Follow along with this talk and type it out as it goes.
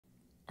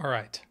All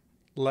right,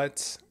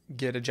 let's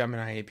get a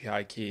Gemini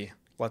API key.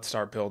 Let's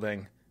start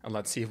building and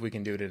let's see if we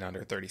can do it in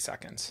under 30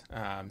 seconds.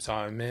 So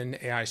I'm in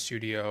AI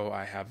Studio.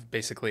 I have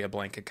basically a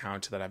blank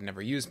account that I've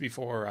never used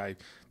before.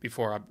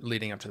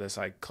 Leading up to this,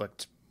 I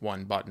clicked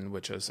one button,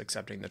 which is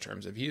accepting the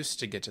terms of use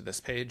to get to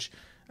this page.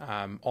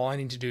 All I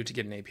need to do to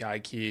get an API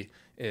key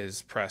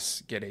is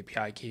press Get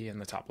API Key in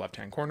the top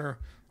left-hand corner.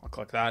 I'll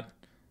click that.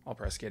 I'll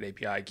press Get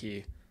API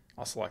Key.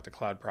 I'll select a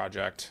cloud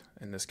project.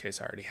 In this case,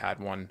 I already had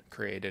one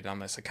created on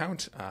this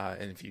account.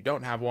 And if you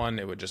don't have one,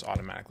 it would just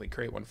automatically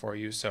create one for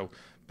you. So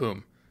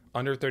boom,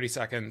 under 30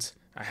 seconds,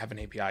 I have an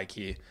API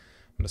key. I'm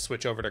going to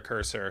switch over to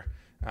Cursor.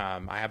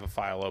 I have a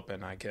file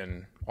open. I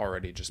can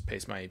already just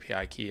paste my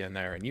API key in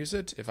there and use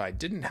it. If I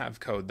didn't have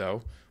code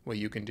though, what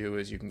you can do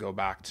is you can go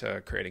back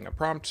to creating a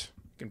prompt.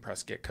 You can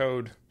press Get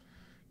Code.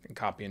 You can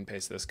copy and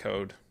paste this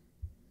code.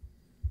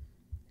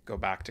 Go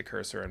back to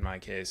Cursor in my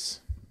case.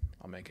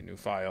 I'll make a new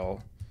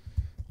file.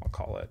 I'll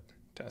call it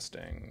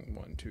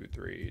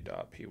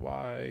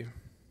testing123.py.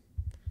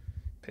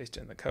 Paste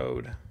in the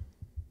code.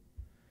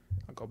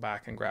 I'll go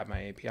back and grab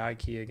my API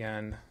key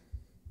again.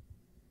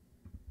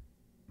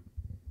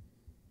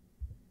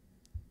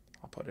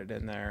 I'll put it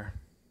in there.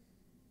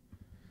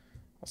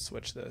 I'll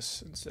switch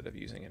this instead of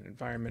using an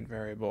environment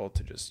variable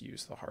to just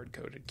use the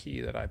hard-coded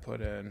key that I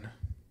put in.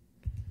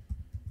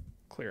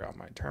 Clear out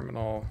my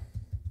terminal.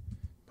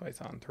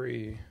 Python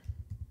 3.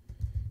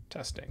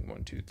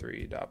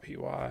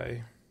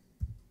 Testing123.py.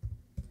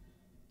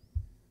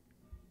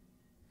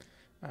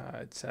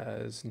 It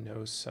says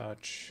no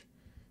such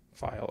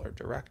file or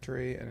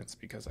directory, and it's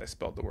because I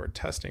spelled the word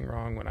testing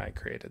wrong when I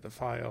created the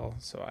file.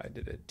 So I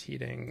did it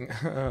testing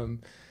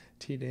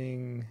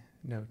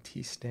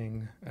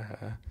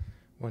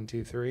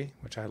 123,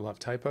 which I love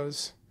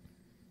typos.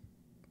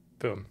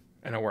 Boom,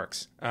 and it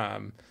works.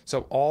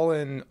 So all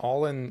in,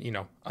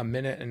 a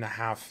minute and a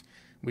half,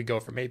 we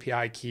go from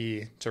API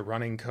key to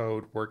running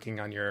code, working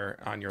on your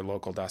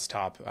local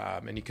desktop,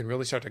 and you can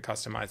really start to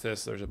customize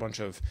this. There's a bunch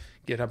of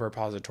GitHub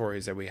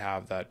repositories that we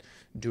have that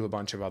do a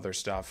bunch of other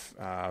stuff.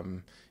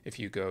 If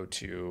you go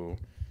to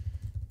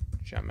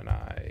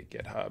Gemini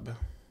GitHub,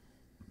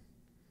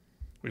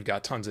 we've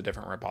got tons of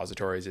different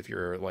repositories. If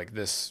you're like,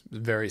 this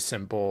very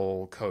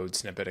simple code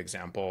snippet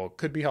example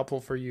could be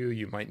helpful for you,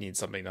 you might need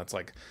something that's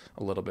like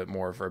a little bit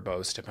more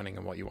verbose depending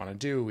on what you want to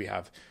do. We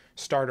have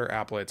starter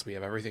applets. We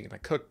have everything in the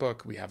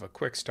cookbook. We have a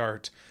quick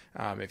start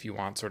if you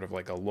want sort of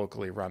like a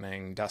locally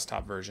running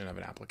desktop version of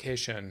an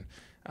application.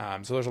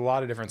 So there's a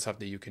lot of different stuff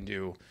that you can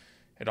do.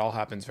 It all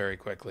happens very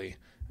quickly.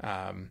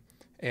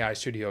 AI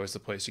Studio is the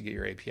place to get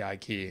your API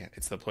key.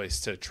 It's the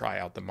place to try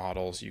out the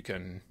models. You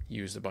can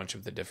use a bunch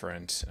of the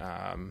different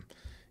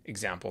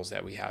examples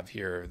that we have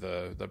here,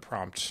 the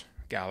prompt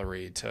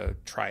gallery, to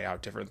try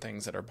out different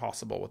things that are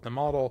possible with the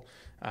model.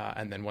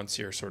 And then once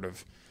you're sort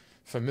of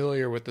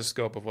familiar with the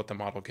scope of what the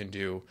model can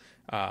do,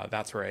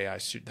 that's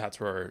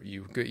where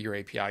you get your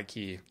API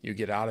key, you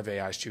get out of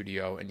AI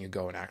Studio, and you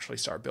go and actually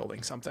start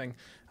building something.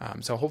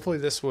 So hopefully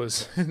this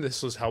was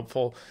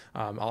helpful.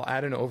 I'll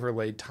add an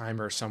overlaid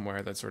timer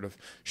somewhere that sort of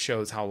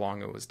shows how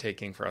long it was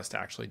taking for us to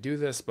actually do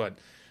this. But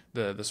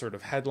the sort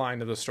of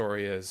headline of the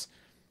story is,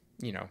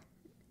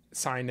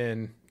 sign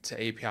in to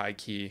API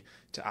key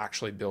to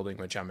actually building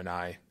with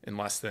Gemini in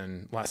less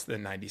than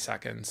 90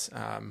 seconds,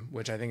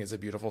 which I think is a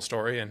beautiful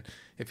story. And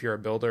if you're a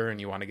builder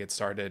and you want to get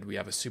started, we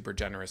have a super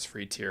generous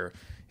free tier.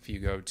 If you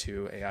go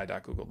to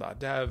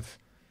ai.google.dev,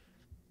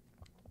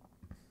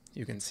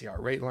 you can see our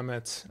rate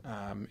limits.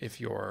 If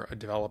you're a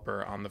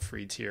developer on the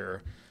free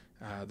tier,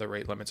 the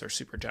rate limits are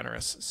super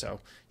generous. So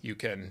you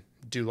can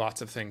do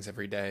lots of things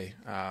every day.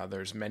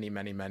 There's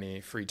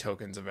many free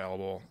tokens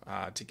available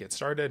to get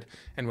started.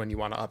 And when you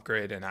want to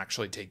upgrade and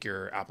actually take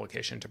your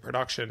application to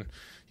production,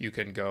 you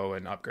can go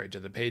and upgrade to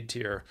the paid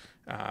tier,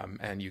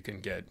 and you can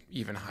get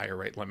even higher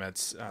rate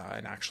limits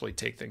and actually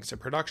take things to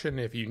production.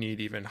 If you need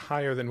even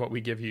higher than what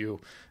we give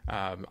you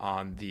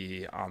on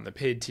the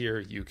paid tier,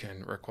 you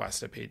can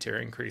request a paid tier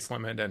increase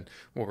limit, and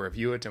we'll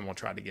review it and we'll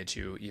try to get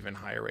you even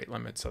higher rate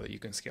limits so that you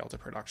can scale to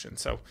production.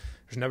 So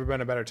there's never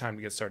been a better time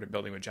to get started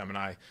building with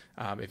Gemini.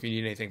 If you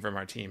need anything from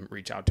our team,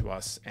 reach out to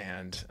us,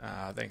 and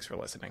thanks for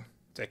listening.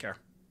 Take care.